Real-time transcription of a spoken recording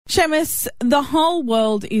Seamus, the whole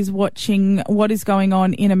world is watching what is going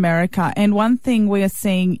on in America, and one thing we are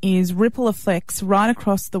seeing is ripple effects right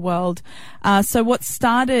across the world. So what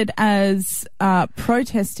started as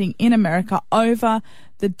protesting in America over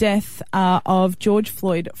the death of George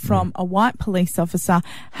Floyd from a white police officer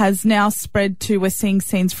has now spread to, we're seeing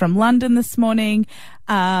scenes from London this morning,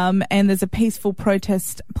 and there's a peaceful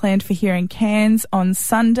protest planned for here in Cairns on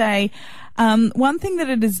Sunday. One thing that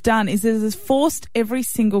it has done is it has forced every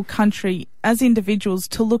single country as individuals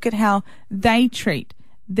to look at how they treat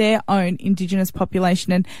their own Indigenous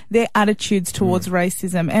population and their attitudes towards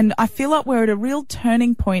racism. And I feel like we're at a real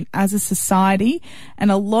turning point as a society,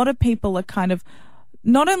 and a lot of people are kind of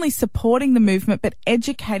not only supporting the movement, but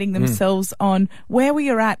educating themselves on where we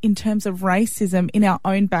are at in terms of racism in our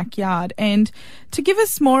own backyard. And to give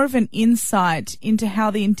us more of an insight into how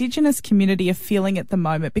the Indigenous community are feeling at the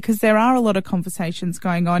moment, because there are a lot of conversations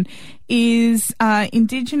going on, is proud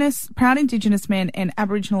Indigenous man and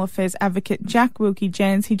Aboriginal Affairs advocate Jack Wilkie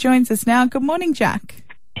Jans. He joins us now. Good morning, Jack.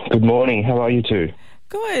 Good morning. How are you two?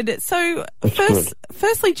 Good. So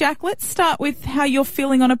firstly, Jack, let's start with how you're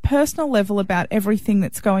feeling on a personal level about everything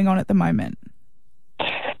that's going on at the moment.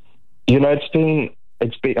 You know, it's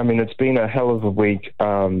been a hell of a week.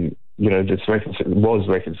 This was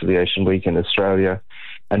Reconciliation Week in Australia,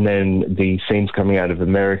 and then the scenes coming out of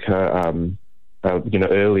America.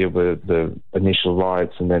 Earlier were the initial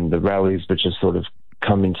riots, and then the rallies, which have sort of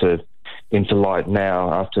come into light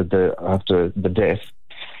now after the death.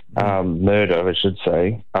 Murder, I should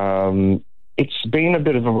say. It's been a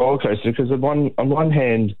bit of a roller coaster because on one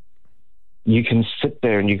hand, you can sit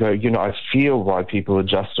there and you go, I feel why people are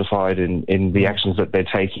justified in the actions that they're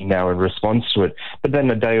taking now in response to it. But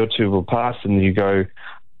then a day or two will pass and you go,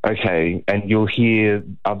 okay, and you'll hear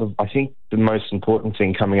I think the most important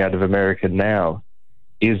thing coming out of America now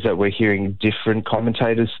is that we're hearing different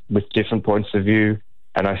commentators with different points of view,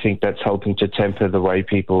 and I think that's helping to temper the way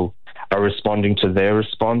people are responding to their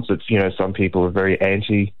response. It's, some people are very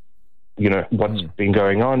anti, what's been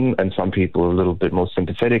going on, and some people are a little bit more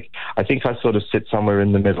sympathetic. I think I sort of sit somewhere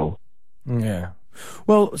in the middle. Yeah.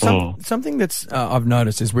 Well, something that's I've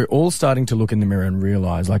noticed is we're all starting to look in the mirror and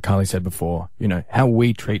realise, like Carly said before, how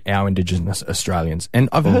we treat our Indigenous Australians. And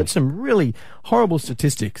I've heard some really horrible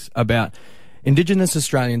statistics about Indigenous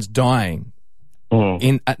Australians dying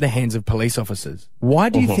at the hands of police officers. Why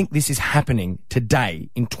do you think this is happening today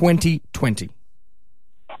in 2020?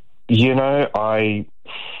 It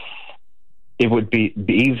would be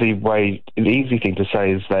the easy thing to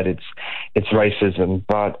say is that it's racism,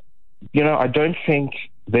 but I don't think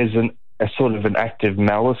there's a sort of an active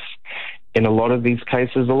malice in a lot of these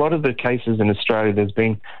cases. A lot of the cases in Australia, there's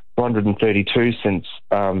been 432 since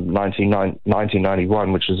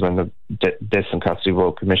 1991, which is when the Deaths in Custody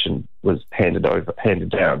Royal Commission was handed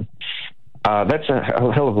down. That's a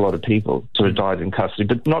hell of a lot of people to have died in custody,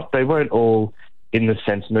 but they weren't all, in the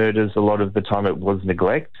sense, murders. A lot of the time it was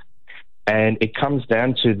neglect. And it comes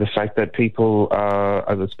down to the fact that people,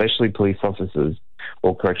 especially police officers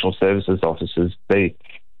or correctional services officers,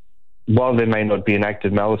 while there may not be an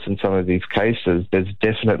active malice in some of these cases, there's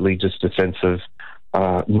definitely just a sense of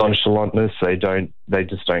nonchalantness. They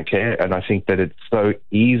just don't care. And I think that it's so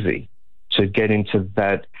easy to get into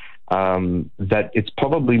that, that it's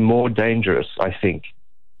probably more dangerous, I think,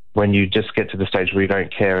 when you just get to the stage where you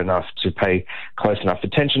don't care enough to pay close enough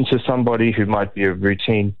attention to somebody who might be a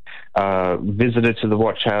routine visitor to the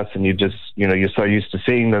watch house, and you're so used to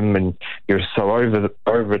seeing them and you're so over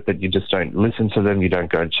it that you just don't listen to them, you don't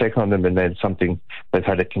go and check on them, and then they've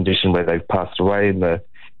had a condition where they've passed away in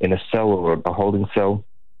a cell or a holding cell.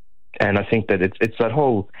 And I think that it's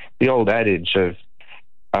the old adage of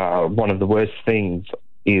one of the worst things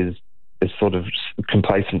is sort of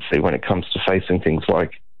complacency when it comes to facing things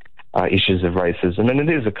like issues of racism. And it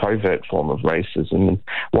is a covert form of racism. And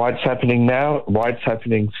why it's happening now, why it's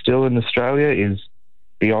happening still in Australia is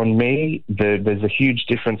beyond me. There's a huge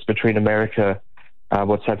difference between America,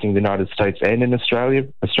 what's happening in the United States and in Australia.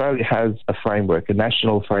 Australia has a framework, a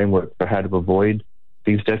national framework for how to avoid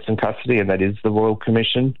these deaths in custody, and that is the Royal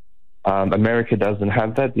Commission. America doesn't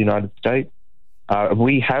have that, the United States.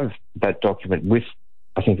 We have that document with,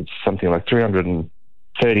 I think it's something like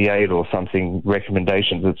 338 or something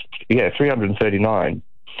recommendations. 339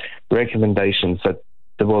 recommendations that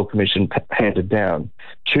the Royal Commission handed down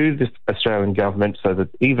to the Australian government, so that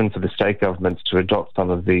even for the state governments to adopt some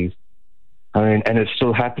of these. And it's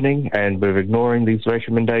still happening, and we're ignoring these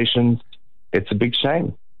recommendations. It's a big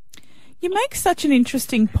shame. You make such an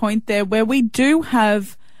interesting point there, where we do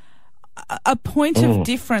have a point of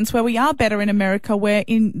difference where we are better in America, where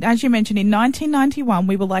as you mentioned, in 1991,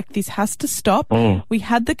 we were like, this has to stop. We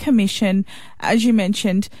had the commission, as you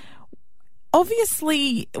mentioned.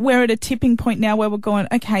 Obviously, we're at a tipping point now where we're going,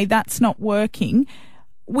 okay, that's not working.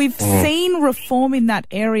 We've seen reform in that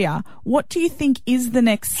area. What do you think is the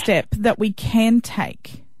next step that we can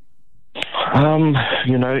take?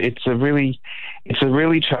 It's a really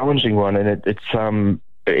challenging one, and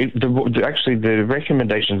actually the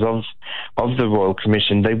recommendations of the Royal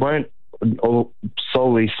Commission, they weren't all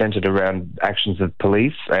solely centred around actions of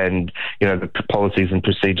police and the policies and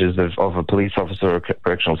procedures of a police officer or a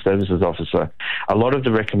correctional services officer. A lot of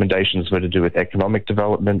the recommendations were to do with economic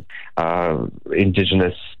development,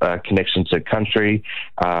 Indigenous connection to country,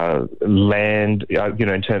 land,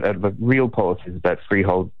 in terms of real policies about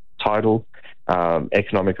freehold title,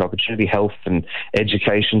 economic opportunity, health and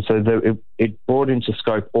education. So it brought into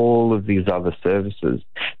scope all of these other services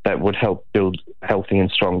that would help build healthy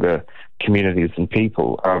and stronger communities and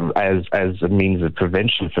people as a means of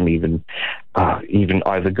prevention from even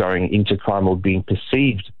either going into crime or being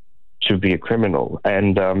perceived to be a criminal.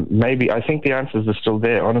 And maybe I think the answers are still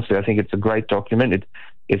there. Honestly, I think it's a great document.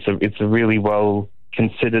 It's a really well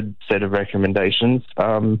considered set of recommendations.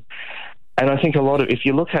 And I think if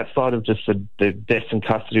you look outside of just the death in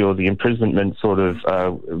custody or the imprisonment sort of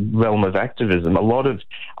realm of activism, a lot of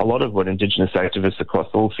what Indigenous activists across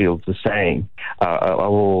all fields are saying are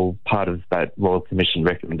all part of that Royal Commission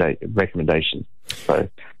recommendations. So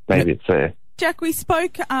maybe it's there. Jack, we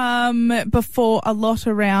spoke before a lot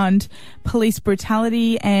around police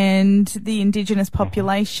brutality and the Indigenous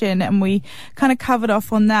population, and we kind of covered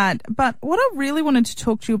off on that. But what I really wanted to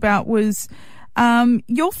talk to you about was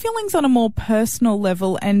your feelings on a more personal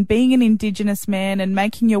level, and being an Indigenous man and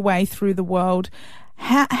making your way through the world.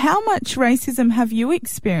 How much racism have you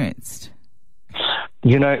experienced?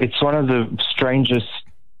 It's one of the strangest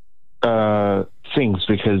things,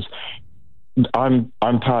 because I'm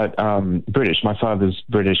part British. My father's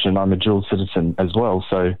British, and I'm a dual citizen as well.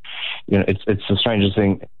 So, it's the strangest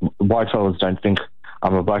thing. White fellas don't think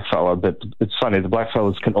I'm a black fella, but it's funny. The black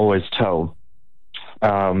fellas can always tell.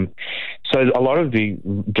 So a lot of the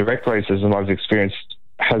direct racism I've experienced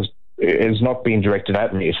has not been directed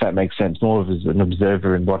at me, if that makes sense, more of as an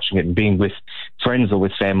observer and watching it and being with friends or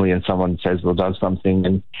with family, and someone says or does something.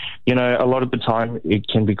 And, a lot of the time it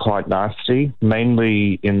can be quite nasty,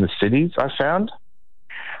 mainly in the cities, I find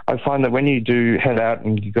that when you do head out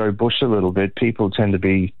and you go bush a little bit, people tend to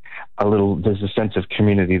be there's a sense of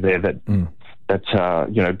community there that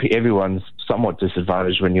everyone's somewhat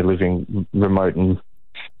disadvantaged when you're living remote and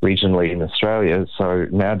regionally in Australia. So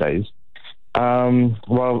nowadays,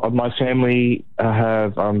 well, my family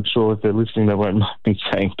have, I'm sure if they're listening, they won't mind me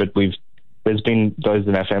saying, but there's been those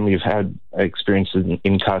in our family who've had experiences in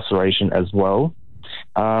incarceration as well.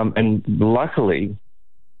 And luckily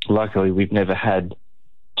we've never had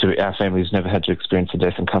our family's never had to experience a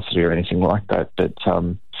death in custody or anything like that. But,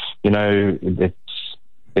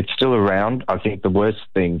 it's still around. I think the worst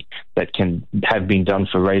thing that can have been done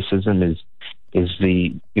for racism is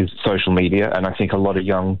social media. And I think a lot of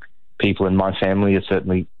young people in my family are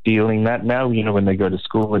certainly feeling that now. When they go to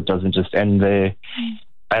school, it doesn't just end there.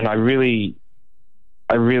 And I really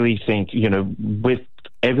think, with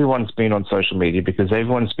everyone's been on social media because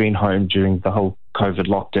everyone's been home during the whole COVID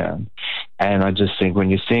lockdown. And I just think when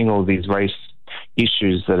you're seeing all these race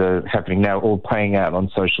issues that are happening now all playing out on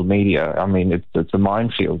social media, I mean, it's a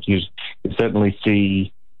minefield. You certainly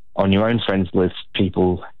see on your own friends list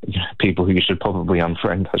people who you should probably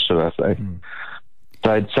unfriend, should I say.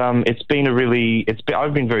 So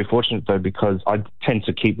I've been very fortunate though, because I tend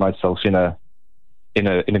to keep myself in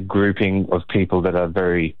a grouping of people that are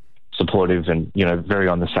very supportive and, very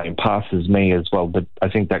on the same path as me as well. But I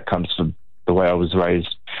think that comes from the way I was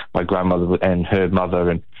raised. My grandmother and her mother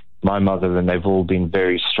and my mother, and they've all been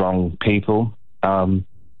very strong people.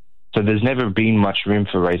 So there's never been much room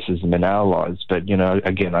for racism in our lives. But,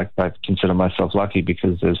 again, I consider myself lucky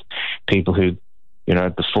because there's people who,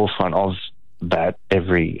 at the forefront of that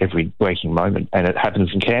every waking moment. And it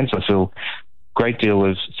happens in Cairns. I feel a great deal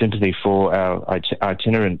of sympathy for our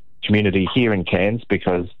itinerant community here in Cairns,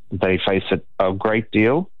 because they face it a great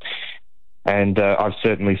deal. And I've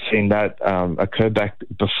certainly seen that occur back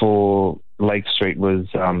before Lake Street was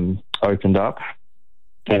opened up.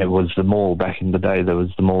 And it was the mall back in the day. There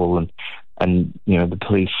was the mall and the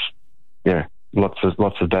police. Yeah, lots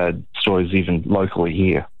of bad stories even locally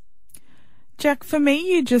here. Jack, for me,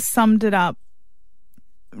 you just summed it up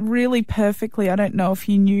really perfectly. I don't know if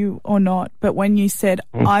you knew or not, but when you said,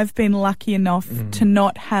 I've been lucky enough to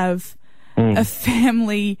not have a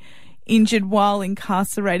family injured while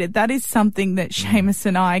incarcerated. That is something that Seamus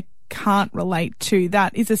and I can't relate to.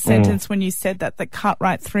 That is a sentence when you said that cut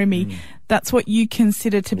right through me. That's what you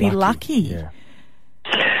consider to be lucky. Yeah.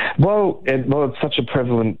 Well, it's such a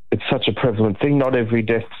prevalent thing. Not every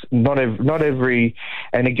death in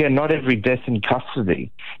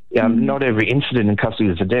custody, not every incident in custody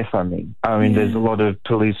is a death. I mean, there's a lot of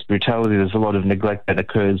police brutality. There's a lot of neglect that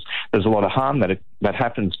occurs. There's a lot of harm that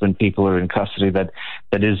happens when people are in custody that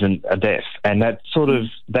isn't a death, and that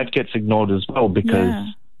gets ignored as well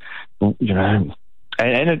because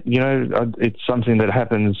it's something that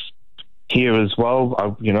happens here as well.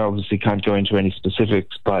 Obviously can't go into any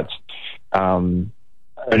specifics, but only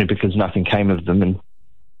because nothing came of them,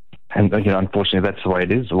 and unfortunately that's the way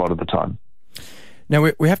it is a lot of the time. Now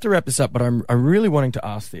we have to wrap this up, but I'm really wanting to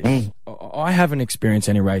ask this. I haven't experienced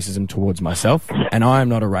any racism towards myself, and I am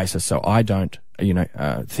not a racist, so I don't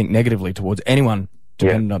think negatively towards anyone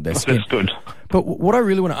depending on their skin. That's good. But what I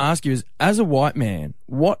really want to ask you is, as a white man,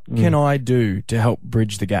 what can I do to help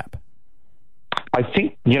bridge the gap? I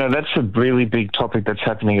think, that's a really big topic that's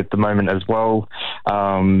happening at the moment as well.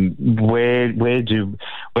 Where do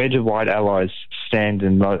white allies stand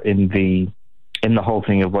in the whole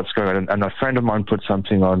thing of what's going on? And a friend of mine put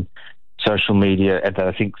something on social media that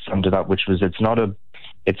I think summed it up, which was it's not a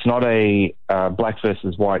black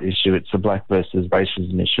versus white issue, it's a black versus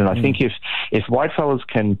racism issue. And I think if white fellas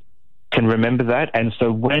can remember that, and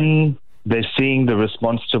so when they're seeing the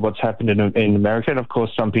response to what's happened in America, and of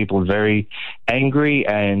course some people are very angry,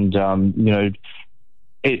 and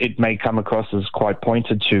it may come across as quite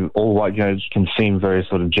pointed to all white, can seem very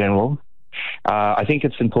sort of general. I think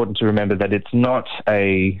it's important to remember that it's not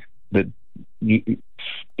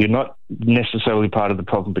you're not necessarily part of the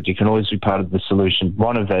problem, but you can always be part of the solution.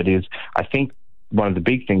 One of that is, I think, one of the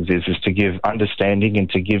big things is to give understanding and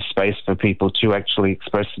to give space for people to actually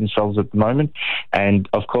express themselves at the moment. And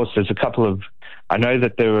of course, there's a couple of, I know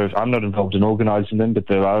that I'm not involved in organising them, but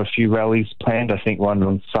there are a few rallies planned. I think one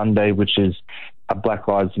on Sunday, which is a Black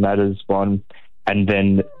Lives Matters one. And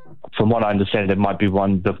then from what I understand, there might be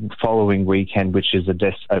one the following weekend, which is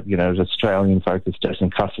Australian-focused death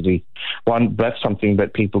in custody one. That's something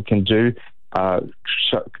that people can do. Go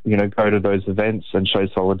to those events and show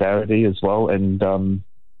solidarity as well, and I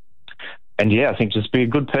think just be a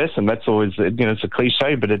good person. That's always, it's a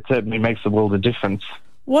cliche, but it certainly makes the world a difference.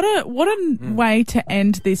 What a way to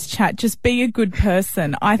end this chat. Just be a good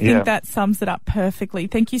person. I think that sums it up perfectly.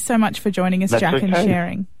 Thank you so much for joining us, Jack, and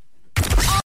sharing.